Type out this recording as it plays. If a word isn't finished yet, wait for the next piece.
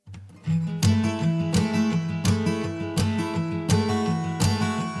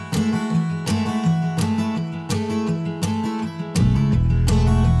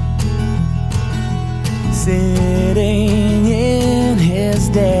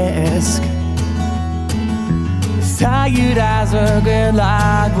Tired eyes are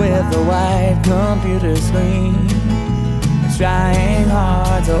gridlocked with the white computer screen, trying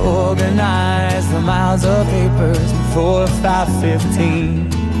hard to organize the miles of papers before 5:15.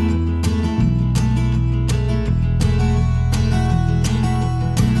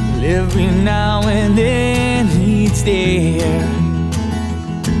 Every now and then he'd stare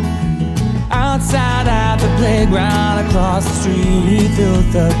outside at the playground across the street through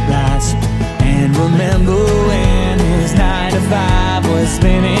the glass, and remember when his 9 to 5 was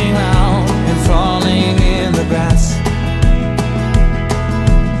spinning round and falling in the grass.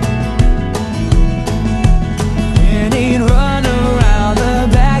 And he'd run around the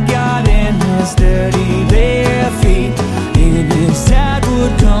backyard in his dirty bare feet, and his dad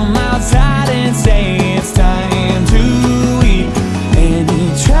would come outside and say it's time to eat. And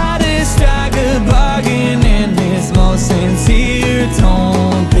he'd try to strike a bargain in his most sincere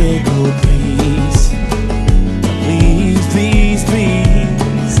tone. Big old please, please, please,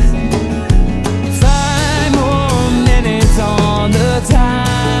 please. 5 more minutes on the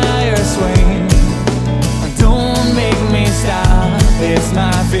tire swing. Don't make me stop, it's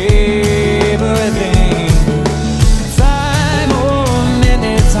my favorite.